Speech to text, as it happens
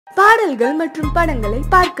பாடல்கள் மற்றும் படங்களை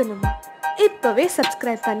பார்க்கணுமா? இப்பவே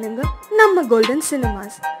சப்ஸ்கிரைப் பண்ணுங்க நம்ம கோல்டன்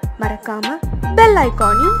சினிமாஸ். மறக்காம பெல்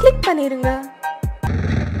ஐகானையும் கிளிக் பண்ணிருங்க.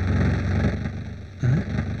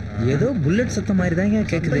 ஏதோ புல்லட் சத்தம் மாதிரி தாங்க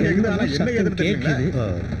கேக்குது.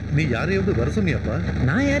 நீ யாரையாவது வர சொன்னியாப்பா?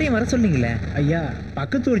 நான் யாரையும் வர சொன்னீங்களே ஐயா,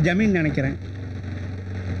 பக்கத்து ஒரு ஜமீன் நினைக்கிறேன்.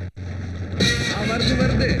 வருது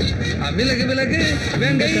வருது விலகு விலகு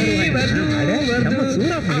வெங்கை வருது வருது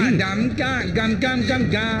சூறாப்புலி டம் கா கம் கம் கம்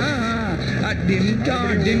கா டிம் கா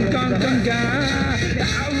டிம் கம் கம் கா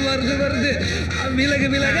வருது வருது விலகு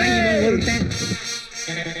விலகு ஒருத்தன்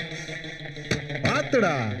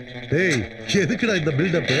பாத்துடா. டேய், எதுக்குடா இந்த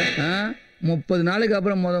பில்டப்? 30 நாளைக்கு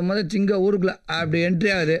அப்புறம் முத சிங்க ஊருக்குள்ள அப்படி என்ட்ரி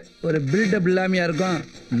ஆகுது. ஒரு பில்டப் இல்லாமையா இருக்கும்.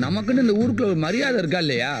 நமக்குன்னு இந்த ஊருக்குள்ள ஒரு மரியாதை இருக்கா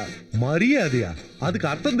இல்லையா? மரியாதையா? அதுக்கு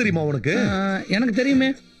அர்த்தம் தெரியுமா உனக்கு? எனக்கு தெரியுமே.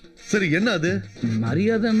 சரி, என்ன அது?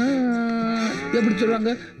 மரியாதைன்னா எப்படி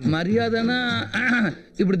சொல்லுவாங்க? மரியாதைன்னா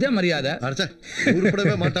இப்படித்தான் மரியாதை.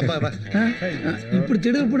 உருப்படவே மாட்டாப்பா. இப்படி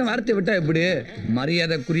திடுப்புன வார்த்தை விட்டா எப்படி?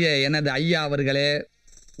 மரியாதைக்குரிய எனது ஐயா அவர்களே,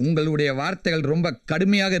 உங்களுடைய வார்த்தைகள் ரொம்ப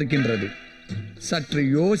கடுமையாக இருக்கின்றது. சற்று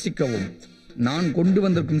யோசிக்கவும். நான் கொண்டு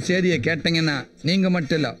வந்திருக்கும் செய்தியை கேட்டீங்கன்னா நீங்க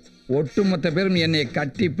மட்டும் இல்ல, ஒட்டுமொத்த பேரும் என்னை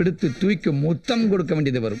கட்டி பிடித்து தூக்கி முத்தம் கொடுக்க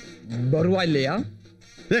வேண்டியது வரும். வருவா இல்லையா?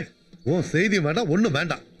 உன் செய்தி வேண்டாம், ஒன்றும்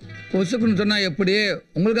வேண்டாம். பொசுக்குன்னு சொன்னா எப்படி?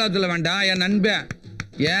 உங்களுக்காக சொல்ல வேண்டாம், என்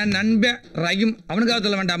நண்பன் ரஹீம் அவனுக்காக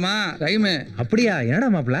சொல்ல வேண்டாமா? ரஹீம் அப்படியா? என்னடா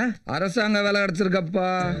மாப்ள? அரசாங்க வேலை கிடைச்சிருக்கப்பா.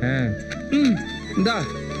 இந்தா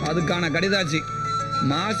அதுக்கான கடிதாச்சு.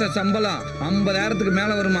 மாச சம்பளம் 50,000க்கு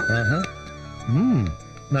மேல வருமா?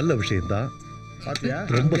 நல்ல விஷயம்தான்.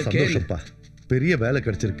 ரொம்ப சந்தோஷப்பா. பெரிய வேலை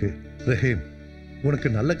கிடைச்சிருக்கு. ரஹீம், உனக்கு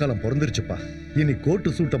நல்ல காலம் பிறந்துருச்சுப்பா. இனி கோட்டு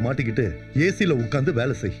சூட்டை மாட்டிக்கிட்டு ஏசில உட்கார்ந்து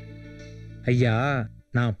வேலை செய். ஐயா,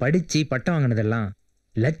 நான் படிச்சு பட்டம் வாங்கினதெல்லாம்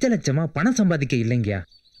லட்சமா பணம் சம்பாதிக்க இல்லைங்கயா.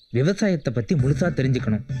 விவசாயத்தை பத்தி முழுசா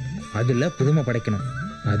தெரிஞ்சுக்கணும், அதுல புதுமை படைக்கணும்.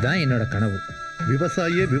 அதான் என்னோட கனவு.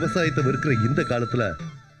 விவசாயத்தை வெறுக்கிற இந்த காலத்துல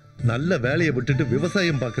நல்ல வேலையை விட்டுட்டு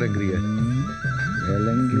விவசாயம் பாக்குறேங்கிறிய.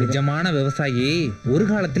 நிஜமான விவசாயி ஒரு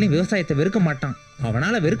காலத்திலயும் விவசாயத்தை வெறுக்க மாட்டான்.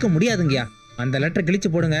 அவனால வெறுக்க முடியாதுங்கயா. அந்த லெட்டரை கிழிச்சு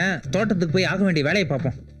போடுங்க, தோட்டத்துக்கு போய் ஆக வேண்டிய வேலையை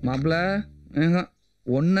பார்ப்போம். மாப்பிள்ள,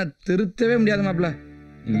 ஒன்ன திருத்தவே முடியாது மாப்பிள்ள.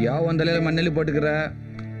 யா வந்தலையில மண்ணெல்லி போட்டுக்கிற.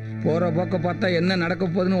 போற போக்க பார்த்தா என்ன நடக்க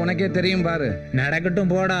போகுதுன்னு உனக்கே தெரியும் பாரு.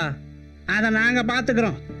 நடக்கட்டும் போடா, அதை நாங்க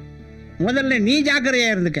பாத்துக்கிறோம். முதல்ல நீ ஜாக்கிரதையா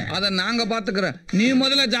இருந்துக்க. அதை நாங்க பாத்துக்கிறோம், நீ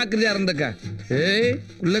முதல்ல ஜாக்கிரதையா இருந்துக்க. ஏய்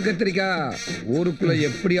உள்ள கத்திரிக்கா, ஊருக்குள்ள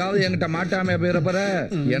எப்படியாவது என்கிட்ட மாட்டாம போயிடப்பற.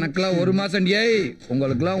 எனக்கெல்லாம் 1 மாசம், ஏய்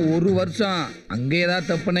உங்களுக்குலாம் 1 வருஷம். அங்கே ஏதாவது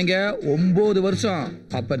தப்புனீங்க 9 வருஷம்.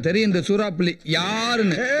 அப்ப தெரியும் இந்த சூறாப்புலி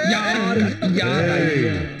யாருன்னு.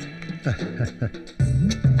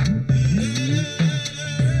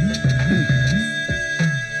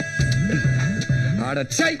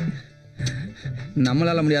 அடச்சை,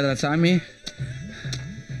 நம்மளால முடியாதா சாமி?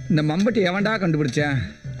 இந்த மம்பட்டி எவன்டா கண்டுபிடிச்சேன்?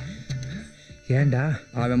 ஏண்டா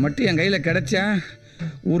அவன் மட்டும் என் கையில கிடைச்சேன்,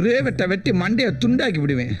 ஒரே வெட்டி மண்டைய துண்டாக்கி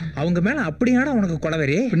விடுவேன். அவங்க மேல அப்படியாடா உனக்கு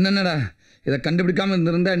கொலவெறி? பின்னடா, இதை கண்டுபிடிக்காம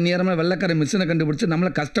இருந்திருந்தா நேரமா வெள்ளக்கார மிஷினை கண்டுபிடிச்சு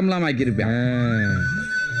நம்மள கஷ்டம்லாம் ஆக்கியிருப்பேன்.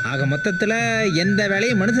 ஆக மொத்தத்துல எந்த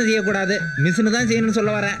வேலையும் மனுஷன் செய்யக்கூடாது, மிஷினு தான் செய்யணும்னு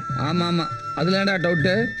சொல்ல வரேன். ஆமா ஆமா, அதுல ஏன்டா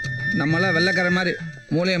டவுட்டு? நம்மளாம் வெள்ளக்கார மாதிரி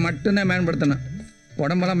மூளையை மட்டும்தான் பயன்படுத்தணும்,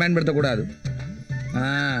 உடம்பெல்லாம் பயன்படுத்தக்கூடாது.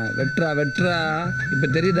 வெட்டுறா. இப்ப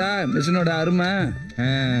தெரியுதா மிஷினோட அருமை?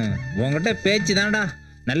 உங்ககிட்ட பேச்சு தான்டா,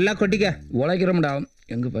 நல்லா கொட்டிக்க. உழைக்கிறோம்டா.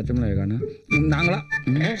 எங்க பச்சை மிளகாய் காணும்? நாங்களா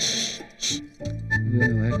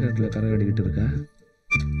வயக்காட்டுல கரை கட்டிக்கிட்டு இருக்கா?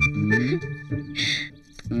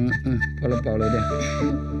 பொழப்பா அவ்வளோதே.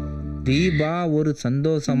 தீபா ஒரு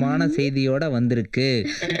சந்தோஷமான செய்தியோட வந்திருக்கு.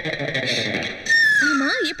 ஆமா,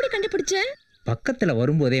 எப்படி கண்டுபிடிச்ச? பக்கத்துல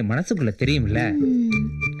வரும்போதே மனசுக்குள்ள தெரியும்ல.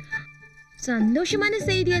 சந்தோஷமான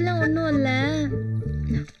செய்தி எல்லாம் ஒண்ணும் இல்ல.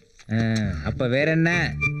 அப்ப வேற என்ன?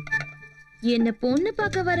 என்ன பொண்ணு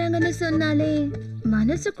பார்க்க வராங்கன்னு சொன்னாலே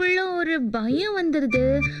மனசுக்குள்ள ஒரு பயம் வந்துருது.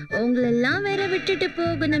 உங்களெல்லாம் வேற விட்டுட்டு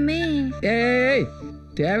போகணுமே. ஏய்,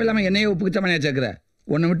 தேவையில்லாம என்னையே உப்புக்குச்ச மணியா சேர்க்கிற.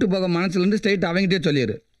 உன்னை விட்டு போக மனசுல இருந்து ஸ்ட்ரைட் அவங்கிட்டே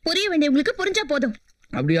சொல்லிடு. புரிய வேண்டியவங்களுக்கு புரிஞ்சா போதும்.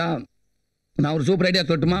 அப்படியா? நான் ஒரு சூப்பர் ஐடியா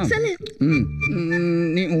சொல்லட்டுமா?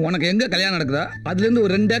 நீ உனக்கு எங்க கல்யாணம் நடக்குதா அதுல இருந்து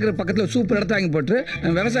ஒரு 2 ஏக்கர் பக்கத்துல சூப்பர் இடத்த வாங்கி போட்டு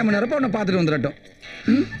விவசாயம் பண்ணறப்ப உன்னை பார்த்துட்டு வந்துடட்டும்.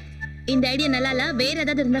 இந்த ஐடியா நல்லா இல்ல, வேற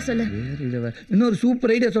ஏதாவது இருந்தா சொல்லு. இன்னொரு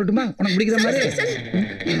சூப்பர் ஐடியா சொல்லட்டுமா உனக்கு பிடிக்கிற மாதிரி?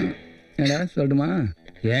 ஏடா சொல்லட்டுமா?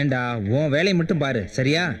 ஏண்டா உன் வேலையை மட்டும் பாரு,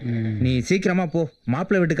 சரியா? நீ சீக்கிரமா போ,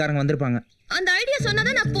 மாப்பிள்ளை வீட்டுக்காரங்க வந்திருப்பாங்க. அந்த ஐடியா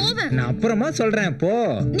சொன்னாதான் நான் போவேன். நான் அப்புறமா சொல்றேன், போ.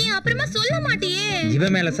 நீ அப்புறமா சொல்ல மாட்டியே.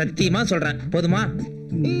 இவன் மேல சத்தியமா சொல்றேன், போதுமா?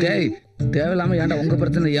 டேய், தேவையில்லாம ஏன்டா உங்க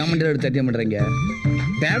பிரச்சனை ஏன் மண்டியில எடுத்து தட்டிய பண்றீங்க?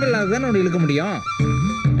 தேவையில்லாதான் உனக்கு இழுக்க முடியும்.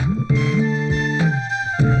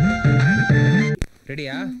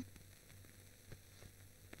 ரெடியா?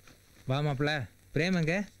 வா மாப்பிள்ள. பிரேம்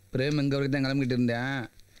எங்க? பிரேம் எங்க வரைக்கும் தான் கிளம்பிட்டு இருந்தேன்.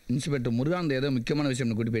 இன்ஸ்பெக்டர் முருகானந்த ஏதோ முக்கியமான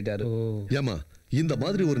விஷயம் கூட்டி போயிட்டாரு. ஏமா இந்த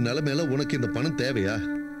மாதிரி ஒரு நிலைமையில உனக்கு இந்த பணம் தேவையா?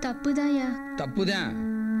 தப்புதான்யா. தப்புதான்.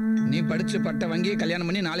 நீ படிச்சு பட்டை வாங்கி கல்யாணம்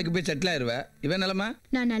பண்ணி நாளைக்கு போய் செட்டில் ஆயிருவ. இவன் நிலைமை?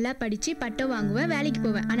 நான் நல்லா படிச்சு பட்டம் வாங்குவேன், வேலைக்கு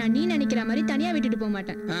போவேன். ஆனா நீ நினைக்கிற மாதிரி தனியா விட்டுட்டு போக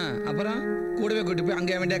மாட்டேன். அப்புறம் கூடவே கூட்டி போய்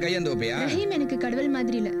அங்கே வேண்டிய கையந்து வைப்பியா? ரஹீம் எனக்கு கடவுள்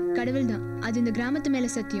மாதிரி இல்ல, கடவுள் தான். அது இந்த கிராமத்து மேல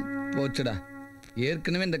சத்தியம். போச்சுடா.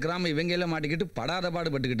 ஏற்கனவே இந்த கிராமம் இவங்க எல்லாம் மாட்டிக்கிட்டு படாத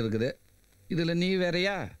பாடுபட்டுக்கிட்டு இருக்குது. இதுல நீ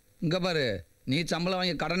வேறையா? இங்க பாரு, நீ சம்பளம்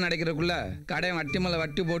வாங்கி கடன் அடைக்கிறதுக்குள்ள கடையை வட்டி மேல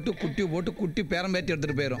வட்டி போட்டு குட்டி பேரம் பேத்தி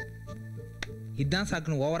எடுத்துட்டு போயிடும். இதான்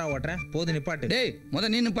சாக்குன்னு ஓவரா ஓட்டுற. போது நிப்பாட்டு. டேய்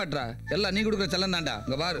நீ நிப்பாட்டுறா. எல்லாம் நீ கொடுக்குற செல்லம் தாண்டா.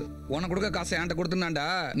 இங்க பாரு, உனக்கு கொடுக்க காசை என்கிட்ட கொடுத்துனாண்டா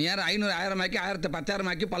நீ யாரும் 500 1000 ஆக்கி 1000 10,000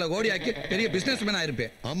 ஆக்கி பல கோடி ஆக்கி பெரிய பிசினஸ் மேன்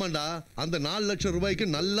ஆயிருப்பேன். ஆமாண்டா, அந்த 4 லட்சம் ரூபாய்க்கு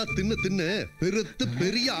நல்லா தின்னு பெருத்து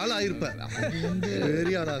பெரிய ஆள் ஆயிருப்ப.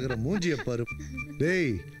 பெரிய ஆள் ஆகிற மூஞ்சிய பாரு.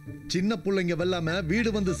 டேய், சின்ன பிள்ளைங்க வெல்லாம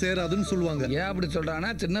வீடு வந்து சேராதுன்னு சொல்லுவாங்க. ஏன் அப்படி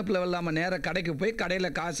சொல்றாங்கன்னா, சின்ன பிள்ளை வெல்லாம நேர கடைக்கு போய் கடையில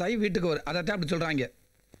காசாகி வீட்டுக்கு வரும். அதைத்தான் அப்படி சொல்றாங்க.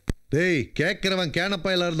 டேய், கேட்கிறவன்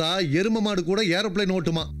கேனப்பாயில இருந்தா எரும மாடு கூட ஏரோப்ளேன்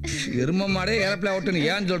ஓட்டுமா? எரும மாடே ஏரோப்ளேன் ஓட்டுன்னு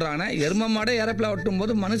ஏன் சொல்றாங்கன்னா, எரும மாடே ஏரோப்ளேன் ஓட்டும்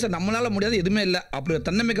போது மனுஷன் நம்மளால முடியாது எதுவுமே இல்ல அப்படி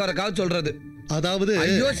தன்னம்பிக்கை வர கால் சொல்றது. அதாவது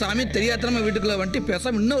ஐயோ சாமி, தெரியாதனமா வீட்டுக்குள்ள வந்துட்டு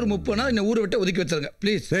பேசாம இன்னும் ஒரு 30 நாள் இந்த ஊரை விட்டு ஒதுக்கி வச்சிருங்க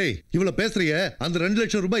ப்ளீஸ். டேய், இவ்வளவு பேசுறிய, அந்த 2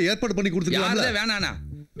 லட்சம் ரூபாய் ஏற்பாடு பண்ணி கொடுத்துருக்கீங்களா? வேணாண்ணா,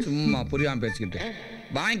 சும்மா புரியாம பேசிக்கிட்டு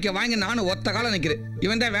வாங்கி நானும் ஒத்த காலம் நிக்கிறேன்.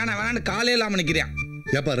 இவன் தான் வேணான்னு காலே இல்லாம நிக்கிறேன்.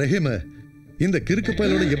 ஏப்பா ரஹீம், இந்த கிறுக்கு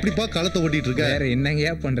பயலோட எப்படிப்பா காலத்தை ஓட்டிட்டு இருக்க? வேற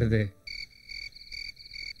என்னங்கயா பண்றது?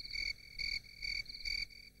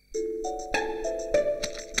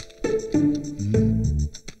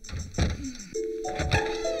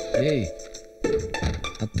 ஏய்,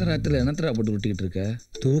 அத்தராத்துல என்னத்தரா போட்டு விட்டுக்கிட்டு இருக்க?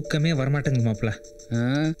 தூக்கமே வரமாட்டேங்குது மாப்பிள்ள.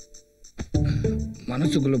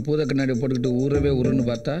 மனசுக்குள்ள பூத கண்ணாடி போட்டுக்கிட்டு ஊரவே உருன்னு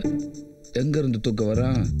பார்த்தா எங்க இருந்து தூக்கம்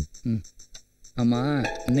வரும்? ஆமா,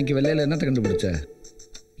 இன்னைக்கு வெள்ளையில என்னத்தை கண்டுபிடிச்ச?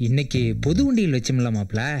 இன்னைக்கு பொது வண்டியில் வச்சோம்ல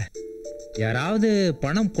மாப்பிள்ள, யாராவது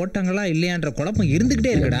பணம் போட்டாங்களா இல்லையான்ற குழப்பம்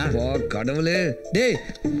இருந்துகிட்டே இருக்குடா. ஓ கடவுளே. டேய்,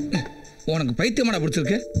 உனக்கு பைத்தியமாடா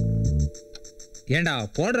பிடிச்சிருக்கு? ஏண்டா,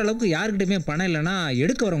 போடுற அளவுக்கு யாருக்கிட்டயுமே பணம் இல்லைன்னா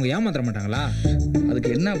எடுக்க வரவங்க ஏமாத்திர மாட்டாங்களா?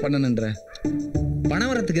 அதுக்கு என்ன பண்ணணுன்ற? பணம்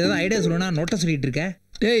வரத்துக்கு ஏதாவது ஐடியா சொல்லணும்னா நோட்டை சொல்லிட்டு இருக்க.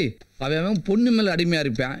 டேய், அவன் பொண்ணு மேல அடிமையா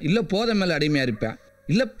இருப்பான், இல்ல போதை மேல அடிமையா இருப்பான்,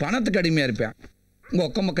 இல்ல பணத்துக்கு அடிமையா இருப்பான். உங்க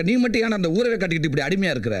ஒக்க மக்க நீ மட்டும் ஏன்னா அந்த ஊரவே கட்டிக்கிட்டு இப்படி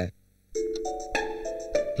அடிமையா இருக்கிற?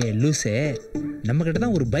 ஏ லூசே, நம்ம கிட்ட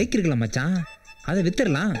தான் ஒரு பைக் இருக்குல்ல மச்சான், அதை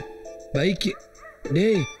வித்துடலாம். பைக்கு?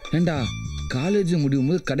 டேய் ஏண்டா, காலேஜ் முடியும்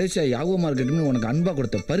போது கடைசியா யாவோ மார்க்கெட்டுன்னு உனக்கு அன்பா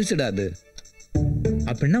கொடுத்த பரிசுடா அது.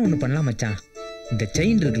 அப்படின்னா ஒண்ணு பண்ணலாம் மச்சான், இந்த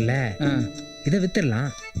செயின் இருக்குல்ல, இதை வித்துடலாம்.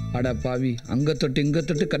 அடா பாவி, அங்க தொட்டு இங்க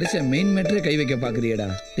தொட்டு கடைசியா மெயின் மேட்டரே கை வைக்க பாக்குறியடா.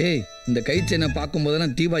 டேய், இந்த கை செயினை பார்க்கும்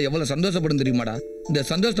போதெல்லாம் தீபா எவ்வளவு சந்தோஷப்படும் தெரியுமாடா? இந்த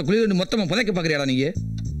சந்தோஷத்தை குளிர் மொத்தமா புதைக்க பாக்குறியாடா நீங்க?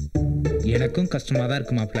 எனக்கும் கஷ்டமா தான்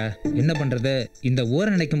இருக்கு மாப்பிள்ள, என்ன பண்றது? இந்த ஊரை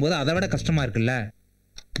நினைக்கும் போது அதை விட கஷ்டமா இருக்குல்ல.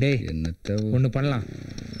 டேய், என்னத்த ஒண்ணு பண்ணலாம்,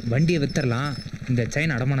 வண்டியை வித்துடலாம், இந்த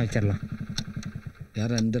செயின் அடமானம் வச்சிடலாம்.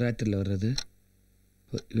 யார் அந்த ராத்திரில வர்றது?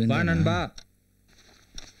 வா நண்பா,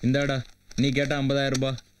 இந்தாடா நீ கேட்ட 50,000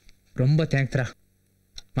 ரூபாய். ரொம்ப தேங்க்ஸ்ரா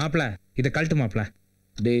மாப்பிள்ள, இதை கழட்டு மாப்பிள்ள.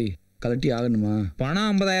 டேய், கலட்டி ஆகணுமா? பணம்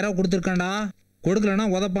 50,000 கொடுத்துருக்காண்டா, கொடுக்கலன்னா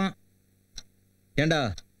உதப்பான். ஏண்டா,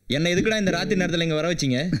 என்ன எதுக்குடா இந்த ராத்திரி நேரத்தில் இங்கே வர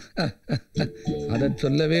வச்சிங்க? அதை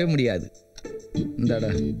சொல்லவே முடியாது. இந்தாடா.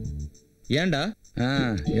 ஏண்டா?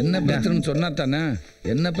 என்ன பிரச்சனைன்னு சொன்னா தானே?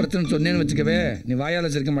 என்ன பிரச்சனை சொன்னேன்னு வச்சுக்கவே, நீ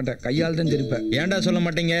வாயால் சிரிக்க மாட்டேன், கையால் தான் சிரிப்ப. ஏண்டா சொல்ல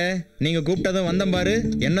மாட்டீங்க? நீங்கள் கூப்பிட்டதும் வந்தேன் பாரு,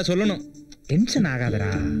 என்ன சொல்லணும்? டென்ஷன் ஆகாதடா,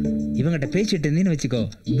 இவங்கிட்ட பேசிட்டு இருந்தீன்னு வச்சுக்கோ,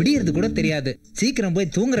 விடியறது கூட தெரியாது. சீக்கிரம் போய்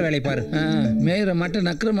தூங்குற வேலையை பாரு. மேயிற மாட்டை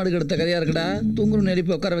நக்கிற மாடு எடுத்த கதையா இருக்குடா. தூங்குற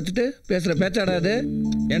நெருப்பி உட்கார வச்சுட்டு பேசுற பேச்சாடாது.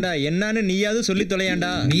 ஏண்டா, என்னன்னு நீயாவது சொல்லி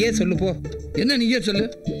தொலையாண்டா? நீயே சொல்லு போ. என்ன நீயே சொல்லு?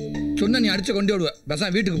 சொன்ன நீ அடிச்சு கொண்டு விடுவ.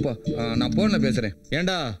 பேச வீட்டுக்கு போ, நான் போன்ல பேசுறேன்.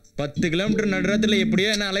 ஏண்டா, 10 கிலோமீட்டர் நடுறதுல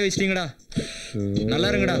எப்படியோ என்ன அலை வச்சிட்டீங்கடா. நல்லா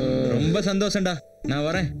இருங்கடா, ரொம்ப சந்தோஷம்டா, நான்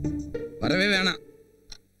வரேன். வரவே வேணாம்.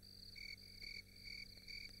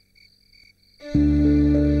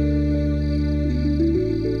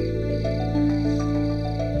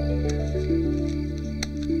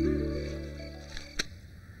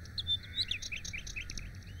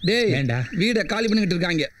 டேய், ஏண்டா வீடை காலி பண்ணிக்கிட்டு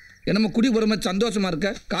இருக்காங்க. என்னமோ குடி போற மாதிரி சந்தோஷமா இருக்க?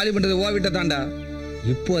 காலி பண்றது ஓ வீட்டை தாண்டா.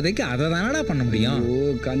 இப்போதைக்கு அதை தானடா பண்ண முடியும். ஓ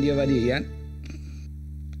காந்தியவாதி. ஏன்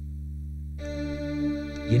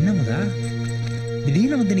என்ன முதா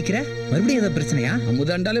திடீர்னு வந்து நிக்கிற? மறுபடியும் ஏதாவது பிரச்சனையா?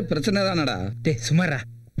 அமுதாண்டாலே பிரச்சனை தானடா. டேய் சுமாரா,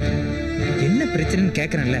 என்ன பிரச்சனைன்னு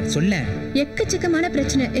கேக்குறேன்ல, சொல்ல. எக்கச்சக்கமான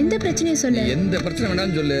பிரச்சனை. எந்த பிரச்சனையும் சொல்ல. எந்த பிரச்சனை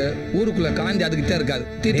வேணாலும் சொல்லு, ஊருக்குள்ள காந்தி அதுக்கிட்டே இருக்காது,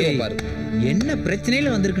 தீர்த்து வைப்பாரு. என்ன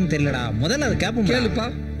பிரச்சனையில வந்திருக்குன்னு தெரியலடா, முதல்ல அதை கேப்போம். கேளுப்பா.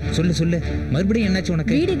 சொல்லு சொல்லு, மறுபடியும் என்னாச்சு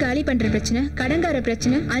உனக்கு? வீடு காலி பண்ற பிரச்சனை, கடன்கார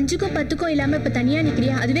பிரச்சனை, 5க்கும் 10க்கும் இல்லாம இப்ப தனியா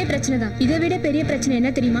நிக்கிறியா, அதுவே பிரச்சனை தான். இதை விட பெரிய பிரச்சனை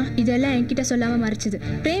என்ன தெரியுமா? இதெல்லாம் என்கிட்ட சொல்லாம மறைச்சது.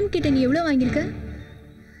 பிரேம் கிட்ட நீ எவ்வளவு வாங்கியிருக்க?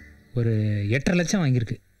 ஒரு 8.5 லட்சம்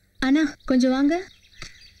வாங்கியிருக்கு. அண்ணா கொஞ்சம் வாங்க.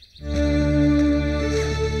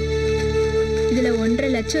 இதுல 1.5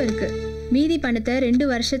 லட்சம் இருக்கு. மீதி பணத்தை 2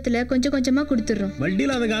 வருஷத்துல கொஞ்சம் கொஞ்சமா கொடுத்துடுறோம். வட்டி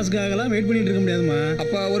இல்லாத காசுக்காகலாம் வெயிட் பண்ணிட்டு இருக்க முடியாதுமா.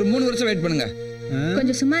 அப்ப ஒரு 3 வருஷம் வெயிட் பண்ணுங்க.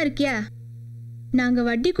 கொஞ்சம் சும்மா இருக்கியா? நாங்க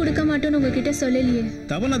வட்டி கொடுக்க மாட்டோம்னு உங்ககிட்ட சொல்லலையே.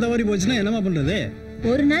 தவறி போச்சுன்னா என்னமா பண்றது?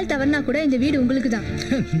 ஒரு நாள் தவறுனா கூட இந்த வீடு உங்களுக்கு தான்.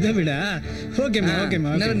 இந்த வீடா? ஓகேமா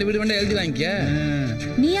ஓகேமா. இன்னும் 2 வீடு வேண்டாம், எழுதி வாங்கிக்க.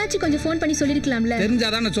 நீயாச்சும் கொஞ்சம் ஃபோன் பண்ணி சொல்லிருக்கலாம்ல.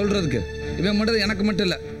 தெரிஞ்சாதான் நான் சொல்றதுக்கு. இவன் மட்டும் எனக்கு மட்டும்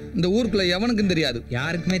இல்ல, இந்த ஊருக்குள்ள எவனுக்கும் தெரியாது.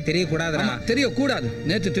 யாருக்குமே தெரியக்கூடாதுடா. தெரியக்கூடாது.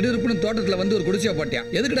 நேற்று திடீர்னு தோட்டத்துல வந்து ஒரு குடிசையை போட்டியா.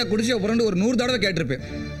 எதுக்குடா குடிசையை போறேன்னு ஒரு 100 தடவை கேட்டிருப்பேன்.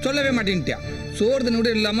 சொல்லவே மாட்டேன்ட்டியா. சோறு தண்ணி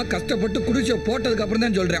கூட இல்லாம கஷ்டப்பட்டு குடிசையை போட்டதுக்கு அப்புறம்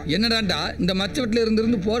தான் சொல்றேன். என்னடாண்டா இந்த மச்ச வீட்டுல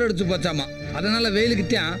இருந்து போர் அடிச்சு போச்சாமா. அதனால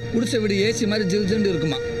வெயிலுக்கிட்டா குடிசை வீடு ஏசி மாதிரி ஜில்ஜில்னு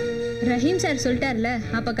இருக்குமா. ரஹீம் சார் சொல்லிட்டார்ல,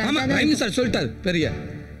 அப்ப ஆமா ரஹீம் சார் சொல்லிட்டாரு. பெரிய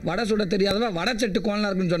வடை சுட தெரியாதவ வடை செட்டு கோணலா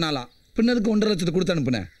இருக்குன்னு சொன்னாலாம். பின்னதுக்கு 1.5 லட்சத்துக்கு கொடுத்து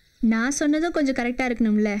அனுப்புனேன். நான் சொன்னதும் கொஞ்சம் கரெக்டா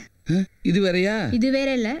இருக்கணும்ல. இது வேறையா? இது வேற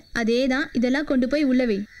இல்ல, அதேதான். இதெல்லாம் கொண்டு போய் உள்ள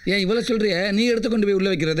வை. ஏன் இவ்வளவு சொல்றிய? நீ எடுத்து கொண்டு போய் உள்ள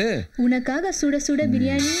வைக்கிறது? உனக்காக சுட சுட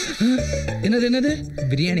பிரியாணி. என்னது என்னது?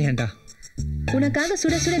 பிரியாணி ஏண்டா? உனக்காக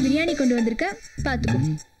சுட சுட பிரியாணி கொண்டு வந்திருக்க, பாத்துக்கோ.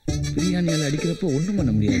 பிரியாணியால அடிக்கிறப்ப ஒண்ணும்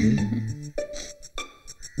பண்ண முடியாது.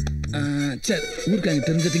 சரி, ஊருக்காங்க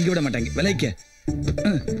தெரிஞ்ச திங்க விட மாட்டாங்க. விலைக்க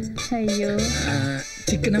ஐயோ,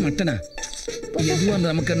 சிக்கனா மட்டனா எதுவும் அந்த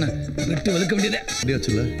நமக்கு என்ன விட்டு வலுக்க வேண்டியதே.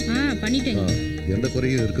 அப்படியாச்சுல்ல? பண்ணிட்டேங்க. எந்த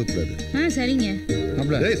குறையும் இருக்கக்கூடாது. சரிங்க.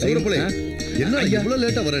 ஏய் சூரப்புளே, என்ன இவ்வளவு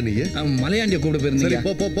லேட்டா வர நீ? மலையாண்டிய கூப்பிட சரி போயிருந்தீங்க.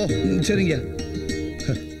 போ போ போ. சரிங்க.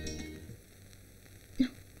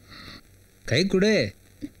 கை கொடு.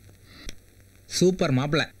 சூப்பர்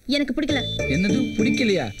மாப்பிள்ள. எனக்கு பிடிக்கல. என்னது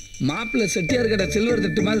பிடிக்கலையா? மாப்பிள்ள செட்டியார் கடை சில்வர்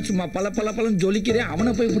தட்டு மாதிரி சும்மா பல பல பழம் ஜொலிக்கிறேன்.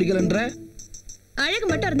 அவனை போய் பிடிக்கலன்ற? அழகு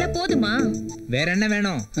மட்டும் இருந்தா போதுமா? வேற என்ன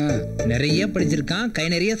வேணும்? நிறைய படிச்சிருக்கான், கை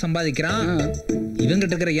நிறைய சம்பாதிக்கிறான்.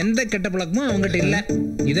 இவங்கிட்ட இருக்கிற எந்த கெட்ட பழக்கமும் அவங்ககிட்ட இல்ல.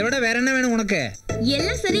 இதை விட வேற என்ன வேணும் உனக்கு?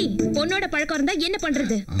 எல்லாம் சரி, பொண்ணோட பழக்கம் இருந்தா என்ன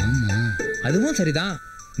பண்றது? அதுவும் சரிதான்.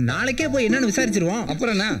 நாளைக்கே போய் என்னன்னு விசாரிச்சிருவோம்.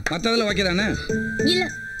 அப்புறம் என்ன மத்ததுல வைக்கிறானே? இல்ல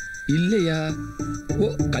இல்லையா? ஓ,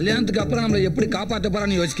 கல்யாணத்துக்கு அப்புறம் நம்மளை எப்படி காப்பாற்ற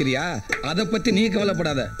போறான்னு யோசிக்கிறியா? அதை பத்தி நீ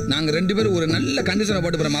கவலைப்படாத. நாங்க 2 பேரும் ஒரு நல்ல கண்டிஷனை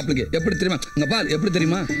போட்டு போறோம் மாப்பிளைக்கு. எப்படி தெரியுமா? இங்க பால் எப்படி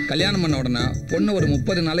தெரியுமா? கல்யாணம் பண்ண உடனே பொண்ணு ஒரு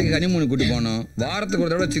 30 நாளைக்கு கனிமூணு கூட்டி போகணும். வாரத்துக்கு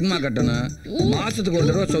ஒரு தடவை சினிமா கட்டணும். மாசத்துக்கு ஒரு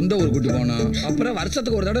தடவை சொந்த ஊர் கூட்டி போகணும். அப்புறம்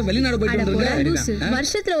வருஷத்துக்கு ஒரு தடவை வெளிநாடு போயிட்டு வந்துருக்க.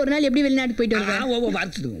 வருஷத்துல ஒரு நாள் எப்படி வெளிநாடு போயிட்டு வருவேன்?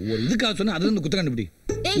 வருஷத்துக்கு ஒரு இதுக்காக சொன்னா அது வந்து குத்த கண்டுபிடி.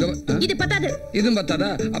 இது பத்தாது. இதுவும் பத்தாதா?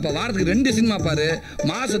 அப்ப வாரத்துக்கு 2 சினிமா பாரு.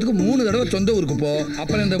 மாசத்துக்கு 3 தடவை சொந்த ஊருக்கு போ.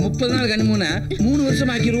 அப்புறம் இந்த 30 நாள் கனிமூனை 3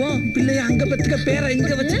 வருஷம் ஆக்கிடுவோம். பிள்ளைய அங்க பத்துக்க, பேரை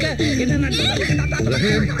இங்க வச்சுக்க. என்ன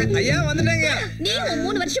ஐயா வந்துட்டாங்க. நீ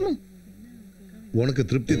 3 வருஷமும். உனக்கு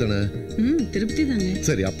திருப்தி தானே? திருப்தி தாங்க.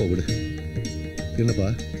 சரி அப்ப விடு. என்னப்பா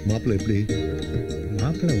மாப்பிள்ள எப்படி?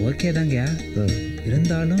 மாப்பிள்ள ஓகே தாங்கயா,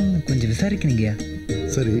 இருந்தாலும் கொஞ்சம் விசாரிக்கணுங்கயா.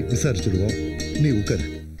 சரி விசாரிச்சிடுவோம், நீ உட்காரு.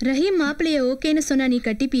 ரஹீம் மாப்பிளைய ஓகேன்னு சொன்னா நீ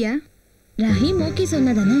கட்டிப்பியா? ரஹீம் ஓகே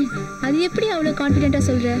சொன்னதானே, அது எப்படி அவ்வளவு கான்ஃபிடென்ட்டா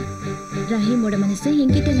சொல்ற? ரஹீமோட மனசு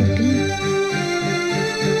என்கிட்ட இருக்கு.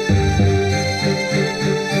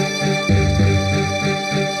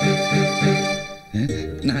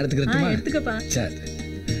 நான் எடுத்துக்கப்பா. சரி.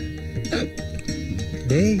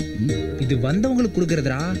 டேய், இது வந்தவங்களுக்கு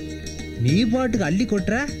கொடுக்கறதுடா. நீ பாட்டுக்கு அள்ளி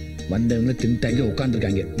கொட்டுற. வந்தவங்க தின்ட்டாங்க,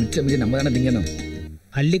 உட்காந்துருக்காங்க. மிச்சம் மிச்சம் நம்ம தானே திங்கணும்.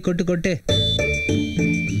 அள்ளி கொட்டு கொட்டு.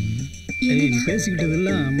 நீ பேசிக்கிட்டது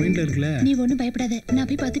எல்லாம் மைண்ட்ல இருக்குல்ல. நீ ஒண்ணும் பயப்படாத, நான்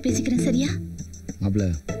போய் பார்த்து பேசிக்கிறேன், சரியா? மாப்ள,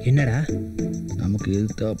 என்னடா? நமக்கு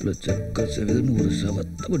எதிர்த்தாப்புல செக்க செவதுன்னு ஒரு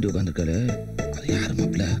சவத்தை கொட்டி உட்காந்துருக்காரு. அது யாரு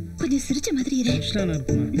மாப்ள? கொஞ்சம் சிரிச்ச மாதிரி இரு.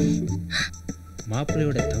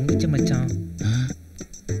 மாப்பிள்ளையோட தங்கச்சி மச்சான்.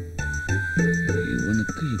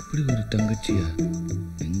 இவனுக்கு இப்படி ஒரு தங்கச்சியா?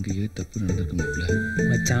 எங்கேயே தப்பு நடந்திருக்கு மாப்ள.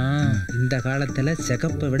 மச்சான், இந்த காலத்துல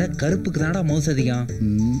சிகப்பை விட கருப்புக்கு தானடா மவுசு அதிகம்.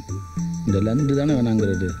 இந்த லந்து தானே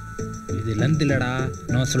வேணாங்கிறது. இது லந்து இல்லடா,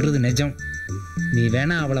 நான் சொல்றது நிஜம். நீ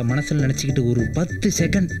வேணா அவளை மனசுல நினைச்சுக்கிட்டு ஒரு 10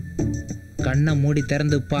 செகண்ட் கண்ணை மூடி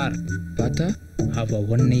திறந்து பார். பார்த்தா அவ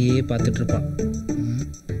உன்னையே பார்த்துட்டு இருப்பான்.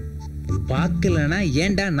 பார்க்கலனா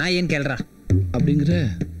ஏன்டா நான் ஏன் கேள்றா அப்படிங்கிற?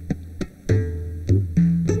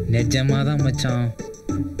 நிஜமாதான் மச்சான்.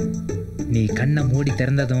 நீ கண்ணை மூடி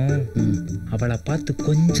திறந்ததும் அவளை பார்த்து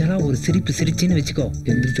கொஞ்சலா ஒரு சிரிப்பு சிரிச்சின்னு வச்சுக்கோ.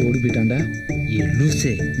 எந்திரிச்சு ஓடி போயிட்டான்டா. ஏ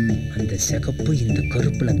லூசு, அந்த சிகப்பு இந்த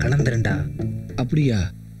கருப்புல கலந்துருண்டா. அப்படியா?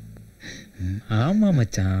 ஆமா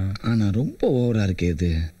மச்சான். ஆனா ரொம்ப ஓவரா இருக்கே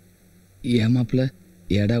இது. ஏமாப்ல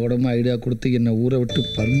ஏடா கூடமா ஐடியா கொடுத்து என்ன ஊரை விட்டு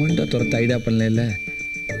பர்மனண்டா துரத்த ஐடியா பண்ணல.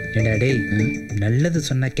 ஏடா டேய், நல்லது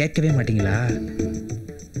சொன்னா கேட்கவே மாட்டீங்களா?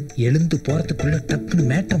 எழுந்து போறதுக்குள்ள டக்குன்னு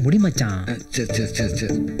மேட்ட முடிமச்சான்.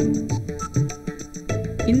 சரி.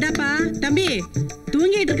 இந்தாப்பா தம்பி,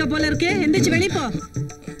 தூங்கிட்டு இருக்க போல இருக்கு, எந்திரிச்சு வெளிய போ.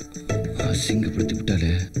 அசிங்கப்படுத்தி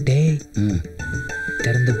விட்டாலே. டேய்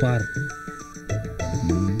திறந்து பார்.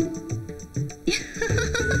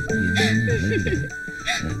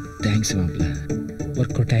 தேங்க்ஸ் மாப்ள.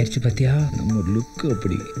 ஒர்க் அவுட் ஆயிடுச்சு பாத்தியா? நம்ம லுக்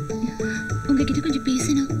அப்படி. உங்ககிட்ட கொஞ்சம்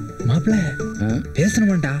பேசணும். மாப்ள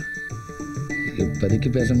பேசணுமாண்டா? இப்போதைக்கு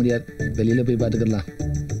பேச முடியாது, வெளியில போய் பார்த்துக்கலாம்.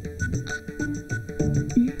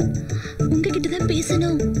 உங்ககிட்ட தான்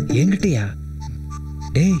பேசணும். என்கிட்டயா?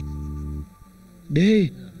 டேய்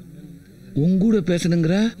உங்கூட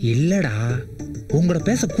பேசணுங்கிற? இல்லடா, உங்களோட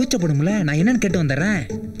பேச கூச்சப்படும்ல, நான் என்னன்னு கேட்டு வந்துடுறேன்.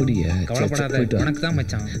 அப்படியா? கவலைப்படாத, உனக்கு தான்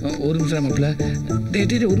மச்சான். ஒரு நிமிஷம் மாப்ள.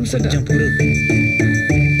 டேய் ஒரு நிமிஷம். கொஞ்சம் பொறு.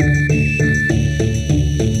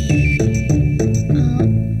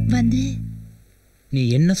 வந்து நீ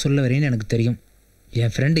என்ன சொல்ல வரேன்னு எனக்கு தெரியும்.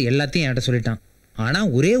 என் ஃப்ரெண்டு எல்லாத்தையும் என்கிட்ட சொல்லிட்டான்.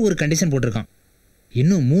 ஆனால் ஒரே ஒரு கண்டிஷன் போட்டிருக்கான்.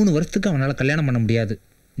 இன்னும் 3 வருஷத்துக்கு அவனால் கல்யாணம் பண்ண முடியாது.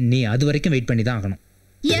 நீ அது வரைக்கும் வெயிட் பண்ணி தான் ஆகணும்.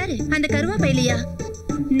 யாரு அந்த கருவா பையிலையா?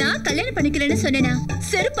 நான் கல்யாணம் பண்ணிக்கிறேன்னு சொன்னேனா?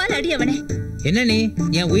 செருப்பால் அடி அவனே. என்ன நீ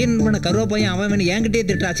என் உயிர் நண்பன கருவா பையன் அவன் என்கிட்டயே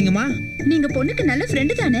திட்டாச்சிங்கம்மா? நீங்க பொண்ணுக்கு நல்ல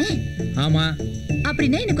ஃப்ரெண்டு தானே? ஆமா.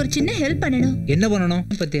 அப்படின்னா எனக்கு ஒரு சின்ன ஹெல்ப் பண்ணணும். என்ன பண்ணணும்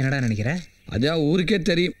பத்தி என்னடா நினைக்கிற? அதான் ஊருக்கே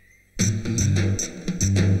தெரியும்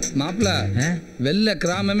மாப்ள. வெள்ள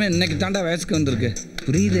கிராமமே இன்னைக்கு தாண்டா வயசுக்கு வந்திருக்கு.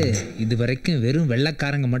 புரியுது. இது வரைக்கும் வெறும்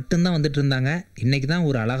வெள்ளைக்காரங்க மட்டும்தான் வந்துட்டு இருந்தாங்க. இன்னைக்கு தான்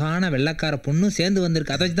ஒரு அழகான வெள்ளைக்கார பொண்ணும் சேர்ந்து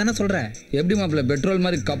வந்திருக்கு. அதை வச்சு தானே சொல்ற? எப்படி மாப்ள பெட்ரோல்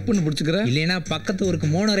மாதிரி கப்புன்னு பிடிச்சிக்கிற? இல்லைன்னா பக்கத்து ஊருக்கு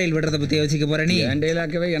மோனோ ரயில் விடுறத பத்தி யோசிக்க போற நீ? என்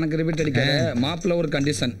டெய்லாக்கவே எனக்கு ரிப்பீட் அடிக்காத. மாப்ள ஒரு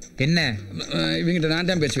கண்டிஷன். என்ன? இவங்கிட்ட நான்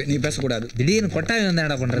தான் பேசுவேன், நீ பேசக்கூடாது. திடீர்னு கொட்டாவி வந்து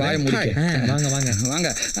என்னடா பண்ற? வாய முடிக்க. வாங்க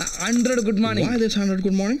 100 குட் மார்னிங். 100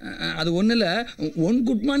 good morning. அது ஒண்ணு இல்ல, 1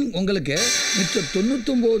 குட் மார்னிங் உங்களுக்கு, மிச்சம்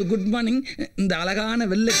 99 குட் மார்னிங் இந்த அழகான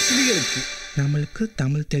வெள்ளை கிளிகளுக்கு. நம்மளுக்கு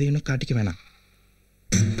தமிழ் தெரியணும் காட்டிக்க வேணாம்.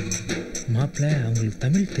 மாப்பிள்ள அவங்களுக்கு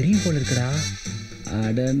தமிழ் தெரியும் போல இருக்குடா.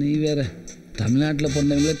 அட நீ வேற. தமிழ்நாட்டில்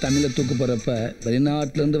பிறந்தவங்களே தமிழை தூக்கு போகிறப்ப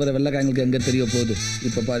வெளிநாட்டிலேருந்து வர வெள்ளைக்காரங்களுக்கு எங்கே தெரிய போகுது?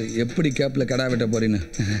 இப்போ பாரு எப்படி கேப்பில் கடா வெட்ட போறீன்னு.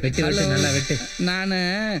 நல்லா வெட்டு.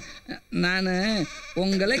 நான்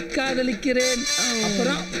உங்களை காதலிக்கிறேன்,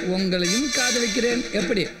 அப்புறம் உங்களையும் காதலிக்கிறேன்.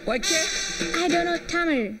 எப்படி? Okay. I don't know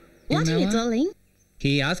Tamil. What are you telling?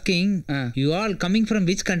 He asking you all coming from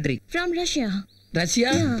which country? From Russia.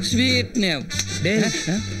 Russia? Sweet name.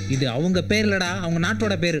 இது அவங்க பேர் இல்லடா, அவங்க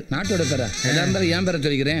நாட்டோட பேரு. நாட்டோட பேரா? எதா இருந்தாலும் என் பேரை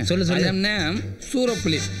சொல்லிக்கிறேன். சொல்லு. Name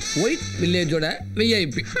Soorappuli, white வில்லேஜோட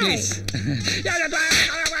VIP. Please.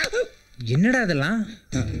 என்னடா அதெல்லாம்?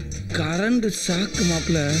 கரண்ட் சாக்கு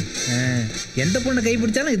மாப்ள. எந்த பொண்ணை கை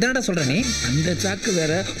பிடிச்சாலும் இதான்டா சொல்ற நீ. அந்த சாக்கு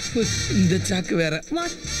வேற, இந்த சாக்கு வேற.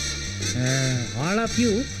 What? All of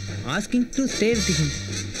you asking to stay with him.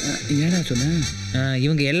 ஏடா சொன்ன?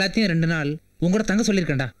 இவங்க எல்லாத்தையும் 2 நாள் உங்களோட தங்க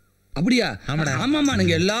சொல்லியிருக்கேன்டா. அப்படியா? ஆமாடா. ஆமாம்மா,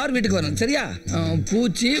 நீங்கள் எல்லாரும் வீட்டுக்கு வரணும் சரியா?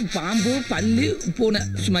 பூச்சி, பாம்பு, பல்லி, பூனை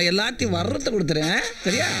சும்மா எல்லாத்தையும் வர்றத கொடுத்துறேன்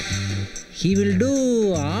சரியா? He will do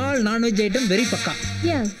all non-veg item very பக்கா.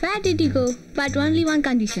 Yeah, where did you go? But only one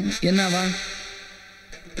condition. என்னவா?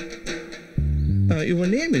 Your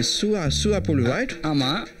name is Sura Puli, right? ஆமா.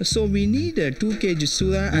 So we need 2 kg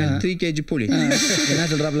Sura and 3 kg Puli. என்ன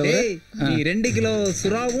சொல்றாப்ல? நீ 2 கிலோ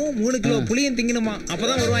சுறாவும் 3 கிலோ புளியும் திங்கணுமா,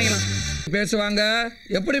 அப்பதான் வருவாங்களாம். பேசுவாங்க.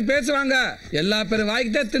 எப்படி பேசுவாங்க? எல்லா பேரும்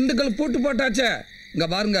வாய்க்கிட்டே திண்டுக்கல் பூட்டு போட்டாச்சே. இங்க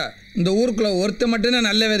பாருங்க, இந்த ஊருக்குள்ள ஒருத்த மட்டும்தான்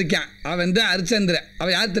நல்லவே இருக்கான். அவன் தான் அரிச்சந்திர.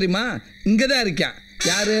 அவன் யார் தெரியுமா? இங்கதான் இருக்கான்.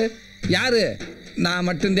 யாரு? நான்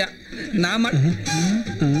மட்டும்தான்.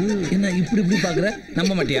 என்ன இப்படி பாக்குற?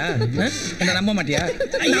 நம்ப மாட்டியா? என்ன நம்ப மாட்டியா?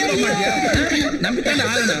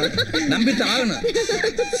 நம்பித்தான் ஆகணும்.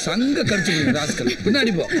 சங்க கடிச்சு ராஸ்கல்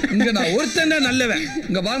பின்னாடி போ. இங்க நான் ஒருத்தன் நல்லவன்.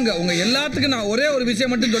 இங்க வாங்க, உங்க எல்லாத்துக்கும் நான் ஒரே ஒரு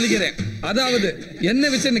விஷயம் மட்டும் சொல்லிக்கிறேன். அதாவது என்ன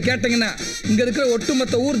விஷயம்னு கேட்டீங்கன்னா, இங்க இருக்கிற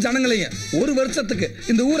ஒட்டுமொத்த ஊர் ஜனங்களையும் 1 வருஷத்துக்கு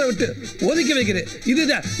இந்த ஊரை விட்டு ஒதுக்கி வைக்கிறேன்.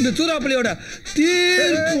 இதுதான் இந்த சூறாப்பள்ளியோட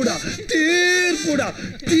தீர்ப்புடா.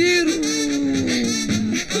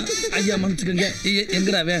 ஐயா மன்னிச்சுக்கங்க.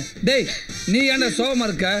 எங்கடாவே? டேய் நீ ஏன்டா சோகமா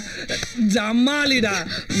இருக்க? ஜமாலிடா.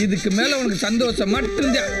 இதுக்கு மேல உனக்கு சந்தோஷம்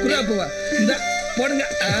மட்டும்தான். குராப்புவா இந்த போடுங்க.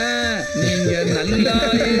 நீங்க நல்லா